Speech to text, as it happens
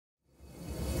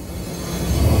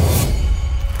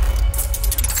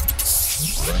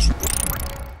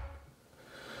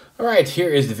Alright, here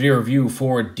is the video review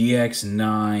for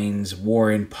DX9's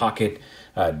Warren Pocket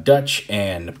Dutch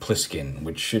and PLISSKEN,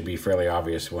 which should be fairly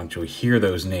obvious once you hear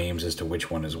those names as to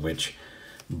which one is which.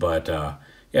 But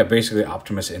yeah, basically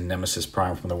Optimus and Nemesis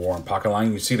Prime from the Warren Pocket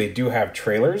line. You see they do have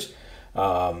trailers.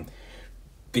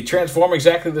 They transform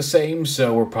exactly the same,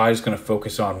 so we're probably just going to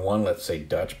focus on one, let's say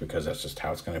Dutch, because that's just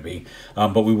how it's going to be.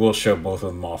 But we will show both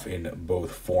of them off in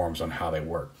both forms on how they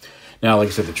work. Now, like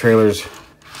I said, the trailers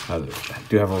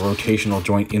do have a rotational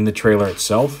joint in the trailer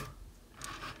itself.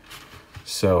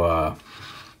 So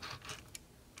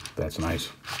that's nice.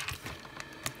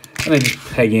 And they just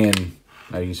peg in.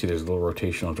 Now you can see there's a little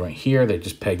rotational joint here. They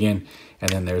just peg in, and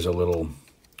then there's a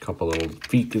couple little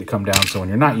feet that come down. So when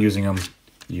you're not using them,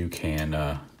 you can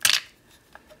have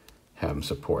them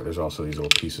support. There's also these little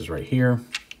pieces right here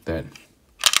that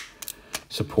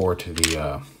support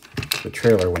the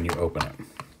trailer when you open it.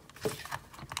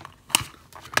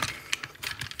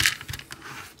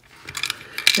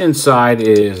 Inside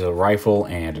is a rifle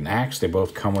and an axe. They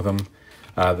both come with them.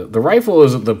 The rifle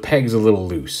is, the peg's a little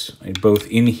loose, both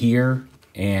in here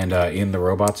and in the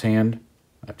robot's hand,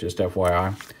 just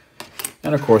FYI.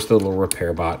 And of course the little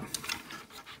repair bot.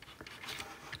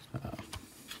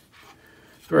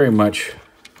 Very much,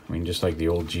 I mean, just like the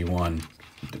old G1.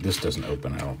 This doesn't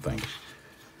open, I don't think.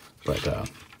 But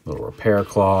little repair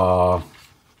claw.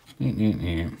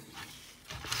 You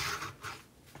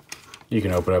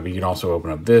can open up. You can also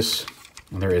open up this,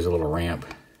 and there is a little ramp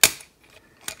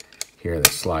here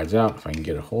that slides out, if I can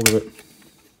get a hold of it.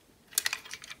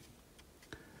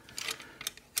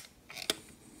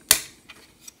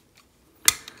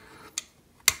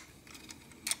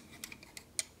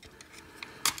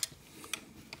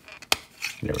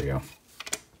 There we go.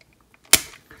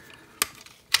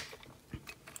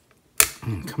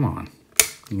 Come on.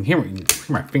 You can hear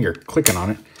my finger clicking on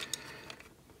it.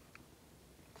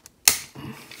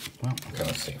 Well, okay,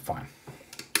 let's see. Fine.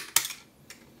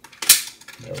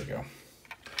 There we go.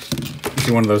 You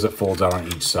see one of those that folds out on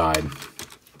each side.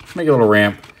 Make a little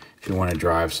ramp if you want to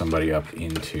drive somebody up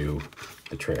into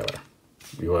the trailer,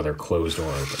 whether closed or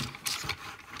open.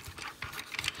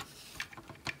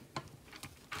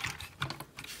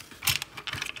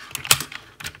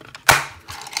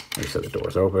 Like I said, the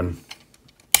door's open.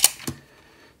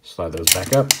 Slide those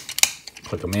back up,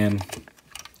 click them in,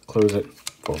 close it,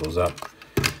 fold those up,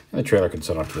 and the trailer can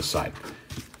set off to the side.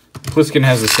 PLISSKEN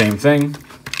has the same thing,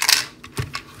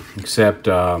 except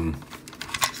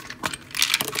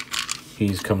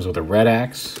he comes with a red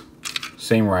axe,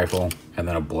 same rifle, and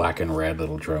then a black and red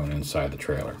little drone inside the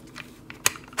trailer.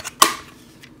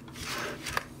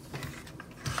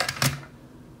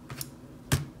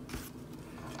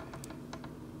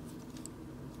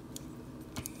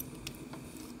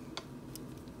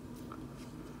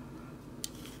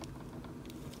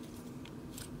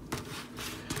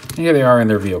 Here they are in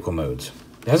their vehicle modes.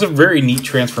 It has a very neat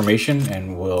transformation,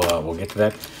 and we'll get to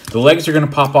that. The legs are going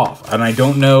to pop off, and I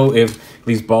don't know if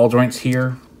these ball joints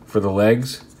here for the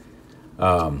legs,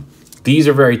 these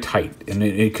are very tight, and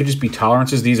it could just be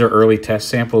tolerances. These are early test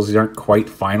samples. These aren't quite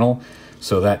final,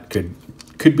 so that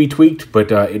could be tweaked, but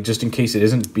just in case it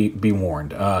isn't, be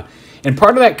warned. And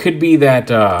part of that could be that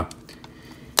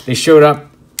they showed up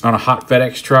on a hot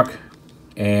FedEx truck,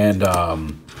 and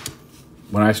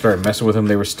when I started messing with them,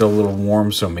 they were still a little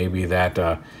warm, so maybe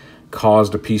that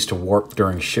caused a piece to warp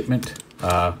during shipment.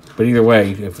 But either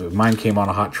way, if mine came on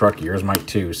a hot truck, yours might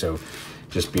too, so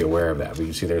just be aware of that. But you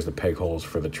can see there's the peg holes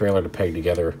for the trailer to peg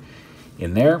together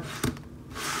in there.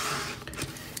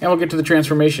 And we'll get to the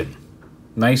transformation.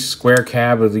 Nice square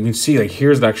cab. As you can see, like,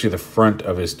 here's actually the front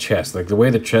of his chest. Like, the way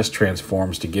the chest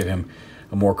transforms to give him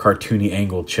a more cartoony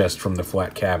angled chest from the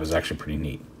flat cab is actually pretty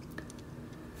neat.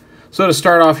 So to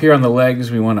start off here on the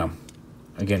legs, we want to,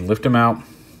 again, lift them out.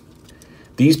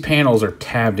 These panels are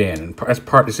tabbed in, and that's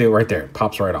part to see it right there. It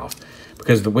pops right off.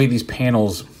 Because the way these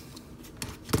panels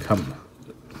come,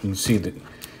 you can see that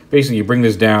basically you bring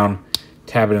this down,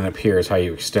 tab it in up here is how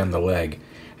you extend the leg.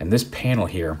 And this panel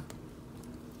here,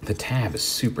 the tab is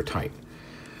super tight.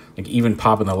 Like, even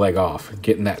popping the leg off,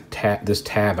 getting that this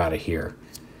tab out of here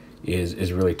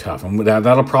is really tough. And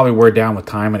that'll probably wear down with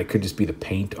time, and it could just be the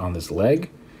paint on this leg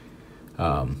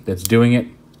that's doing it.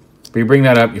 But you bring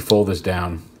that up, you fold this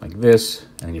down like this,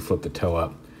 and then you flip the toe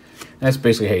up. And that's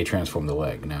basically how you transform the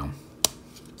leg. Now,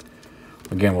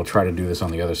 again, we'll try to do this on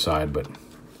the other side, but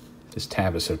this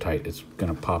tab is so tight, it's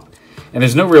going to pop. And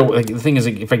there's no real, like, the thing is,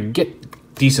 like, if I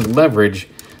get decent leverage,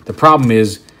 the problem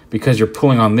is, because you're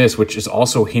pulling on this, which is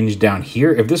also hinged down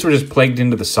here, if this were just plugged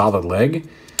into the solid leg,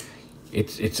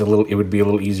 it would be a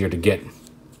little easier to get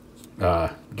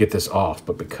get this off,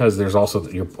 but because there's also,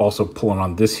 you're also pulling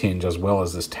on this hinge as well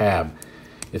as this tab,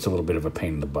 it's a little bit of a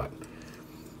pain in the butt.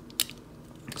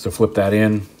 So flip that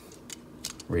in,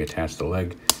 reattach the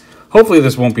leg. Hopefully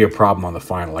this won't be a problem on the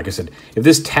final. Like I said, if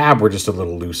this tab were just a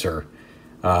little looser,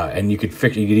 and you could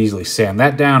easily sand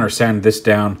that down or sand this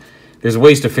down. There's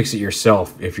ways to fix it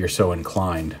yourself if you're so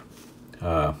inclined.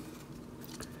 But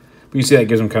you see that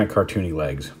gives them kind of cartoony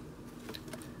legs.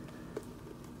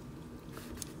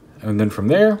 And then from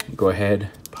there, go ahead,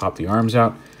 pop the arms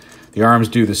out. The arms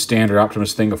do the standard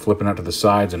Optimus thing of flipping out to the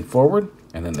sides and forward,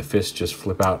 and then the fists just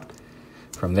flip out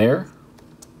from there.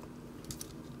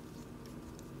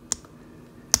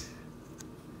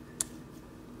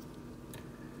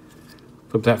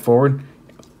 Flip that forward.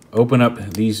 Open up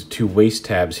these two waist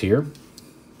tabs here.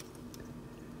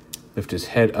 Lift his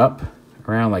head up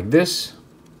around like this.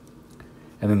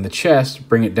 And then the chest,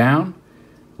 bring it down.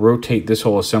 Rotate this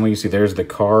whole assembly. You see there's the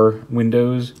car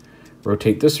windows.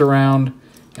 Rotate this around,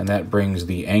 and that brings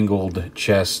the angled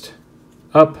chest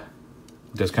up.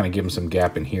 It does kind of give him some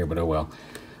gap in here, but oh well.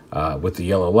 With the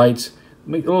yellow lights,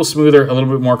 make it a little smoother, a little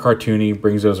bit more cartoony.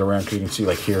 Brings those around because you can see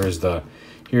like here's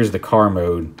the car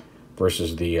mode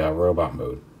versus the robot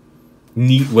mode.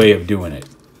 Neat way of doing it.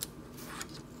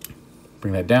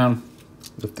 Bring that down,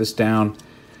 lift this down,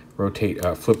 rotate,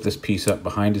 flip this piece up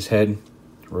behind his head,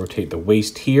 rotate the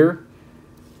waist here,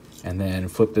 and then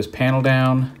flip this panel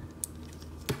down.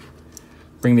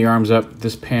 Bring the arms up.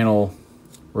 This panel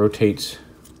rotates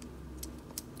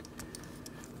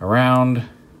around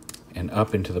and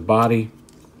up into the body.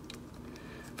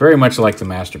 Very much like the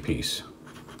Masterpiece.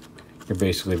 You're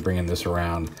basically bringing this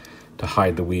around to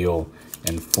hide the wheel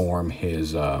and form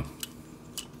his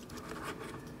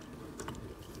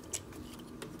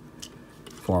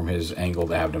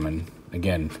angled abdomen.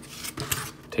 Again,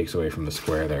 takes away from the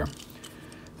square there.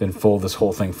 Then fold this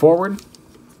whole thing forward,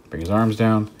 bring his arms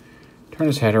down, turn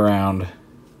his head around,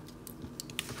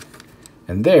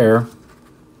 and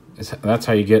that's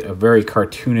how you get a very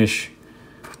cartoonish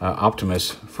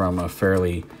Optimus from a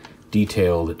fairly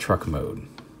detailed truck mode.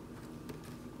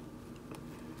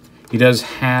 He does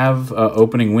have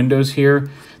opening windows here.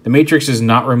 The matrix is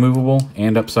not removable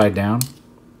and upside down,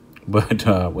 but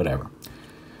whatever.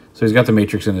 So he's got the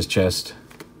matrix in his chest,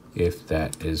 if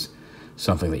that is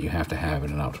something that you have to have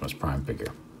in an Optimus Prime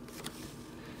figure.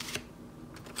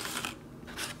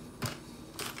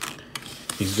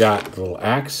 He's got the little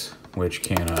axe, which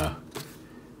can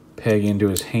peg into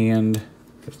his hand.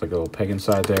 There's like a little peg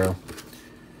inside there.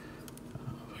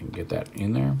 If I can get that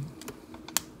in there.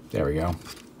 There we go.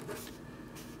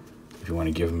 If you want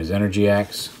to give him his energy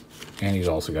axe. And he's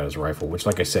also got his rifle, which,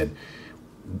 like I said,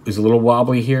 is a little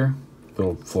wobbly here. A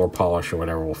little floor polish or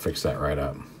whatever will fix that right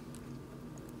up.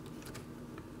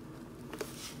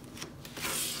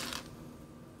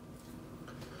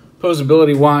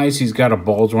 Posability-wise, he's got a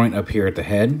ball joint up here at the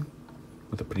head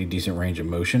with a pretty decent range of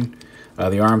motion.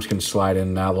 The arms can slide in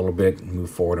and out a little bit,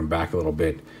 move forward and back a little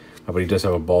bit. But he does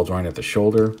have a ball joint at the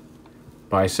shoulder,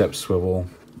 bicep swivel,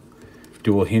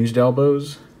 dual hinged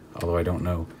elbows, although I don't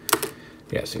know.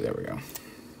 Yeah, see, there we go.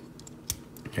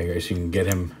 Okay, guys, you can get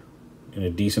him in a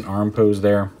decent arm pose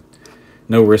there.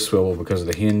 No wrist swivel because of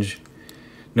the hinge.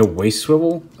 No waist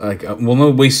swivel. No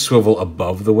waist swivel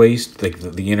above the waist. Like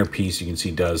the inner piece, you can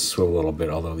see does swivel a little bit,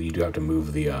 although you do have to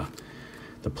move the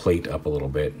plate up a little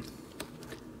bit.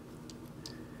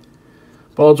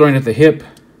 Ball joint at the hip.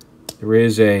 There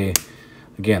is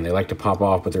again, they like to pop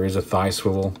off, but there is a thigh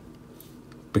swivel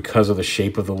because of the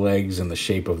shape of the legs and the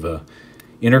shape of the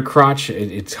inner crotch.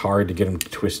 It's hard to get them to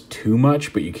twist too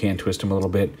much, but you can twist them a little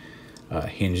bit.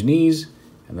 Hinge knees,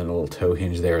 and then a little toe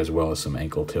hinge there, as well as some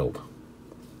ankle tilt.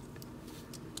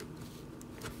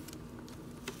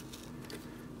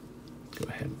 Go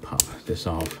ahead and pop this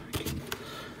off. You can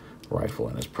rifle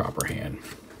in his proper hand.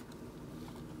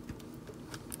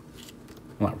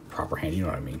 Well, not proper hand, you know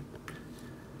what I mean.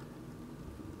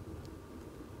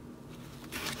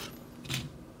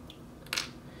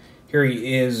 Here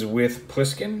he is with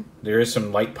PLISSKEN. There is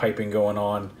some light piping going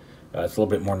on. It's a little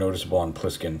bit more noticeable on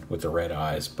PLISSKEN with the red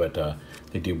eyes, but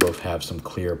they do both have some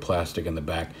clear plastic in the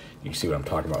back. You can see what I'm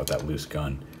talking about with that loose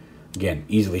gun. Again,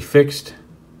 easily fixed,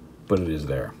 but it is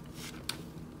there.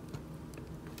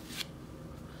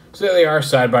 So there they are,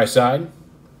 side by side.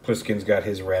 PLISSKEN's got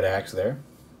his red axe there.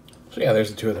 So yeah, there's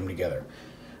the two of them together.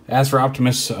 As for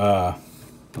Optimus, or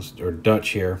Dutch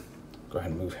here, go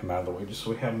ahead and move him out of the way just so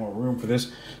we have more room for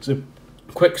this. So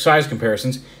quick size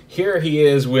comparisons. Here he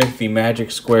is with the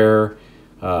Magic Square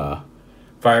fire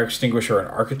extinguisher and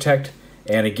architect.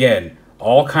 And again,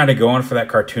 all kind of going for that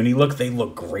cartoony look. They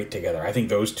look great together. I think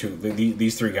those two,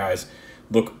 these three guys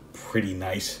look pretty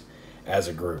nice as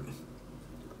a group.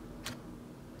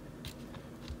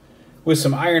 With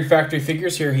some Iron Factory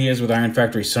figures, here he is with Iron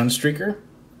Factory Sunstreaker.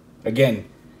 Again,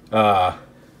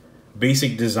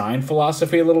 basic design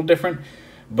philosophy a little different,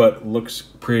 but looks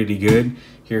pretty good.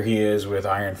 Here he is with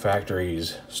Iron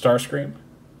Factory's Starscream.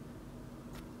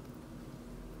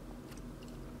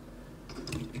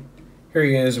 Here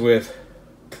he is with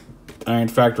Iron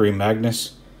Factory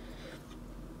Magnus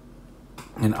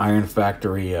and Iron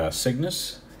Factory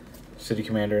Cygnus, City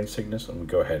Commander and Cygnus. Let me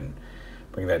go ahead and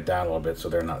bring that down a little bit so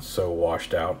they're not so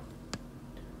washed out.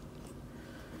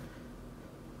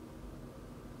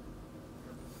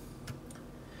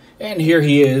 And here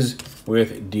he is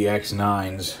with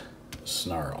DX9's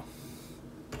Snarl.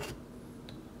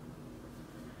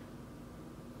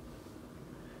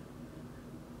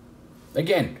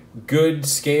 Again, good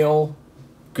scale,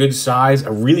 good size,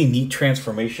 a really neat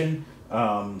transformation.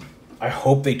 I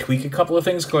hope they tweak a couple of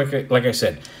things. Like I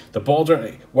said, the ball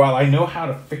joint, while I know how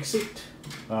to fix it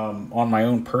on my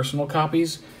own personal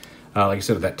copies, like I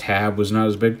said, that tab was not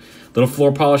as big. Little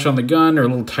floor polish on the gun, or a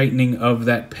little tightening of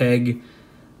that peg.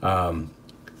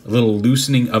 A little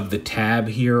loosening of the tab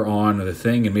here on the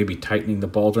thing, and maybe tightening the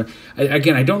ball joint.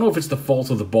 Again, I don't know if it's the fault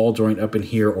of the ball joint up in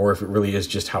here, or if it really is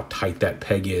just how tight that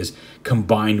peg is,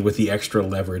 combined with the extra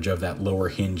leverage of that lower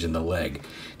hinge in the leg,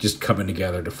 just coming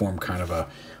together to form kind of a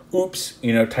oops,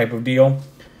 you know, type of deal.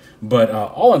 But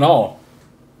all in all,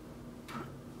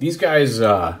 these guys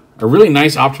a really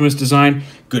nice Optimus design.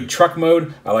 Good truck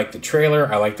mode. I like the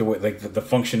trailer. I like the way, like the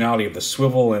functionality of the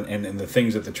swivel and the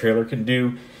things that the trailer can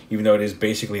do, even though it is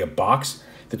basically a box.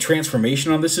 The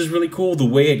transformation on this is really cool. The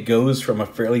way it goes from a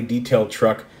fairly detailed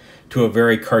truck to a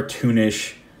very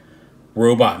cartoonish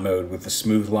robot mode with the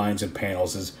smooth lines and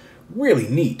panels is really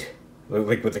neat,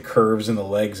 like with the curves and the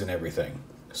legs and everything.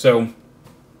 So,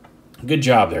 good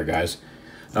job there, guys.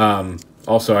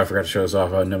 Also, I forgot to show this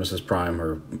off. Nemesis Prime,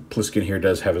 or PLISSKEN here,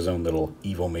 does have his own little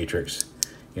evil matrix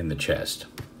in the chest.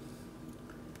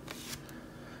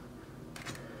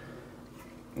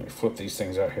 Let me flip these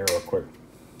things out here real quick.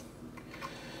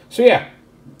 So yeah,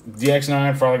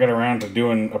 DX9 finally got around to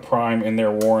doing a Prime in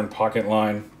their Warren pocket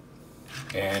line,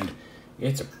 and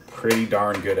it's a pretty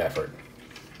darn good effort.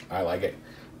 I like it.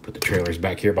 Put the trailers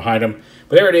back here behind them.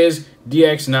 But there it is,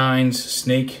 DX9's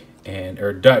Snake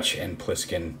or Dutch and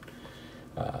PLISSKEN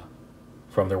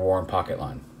from their Warren pocket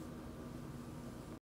line.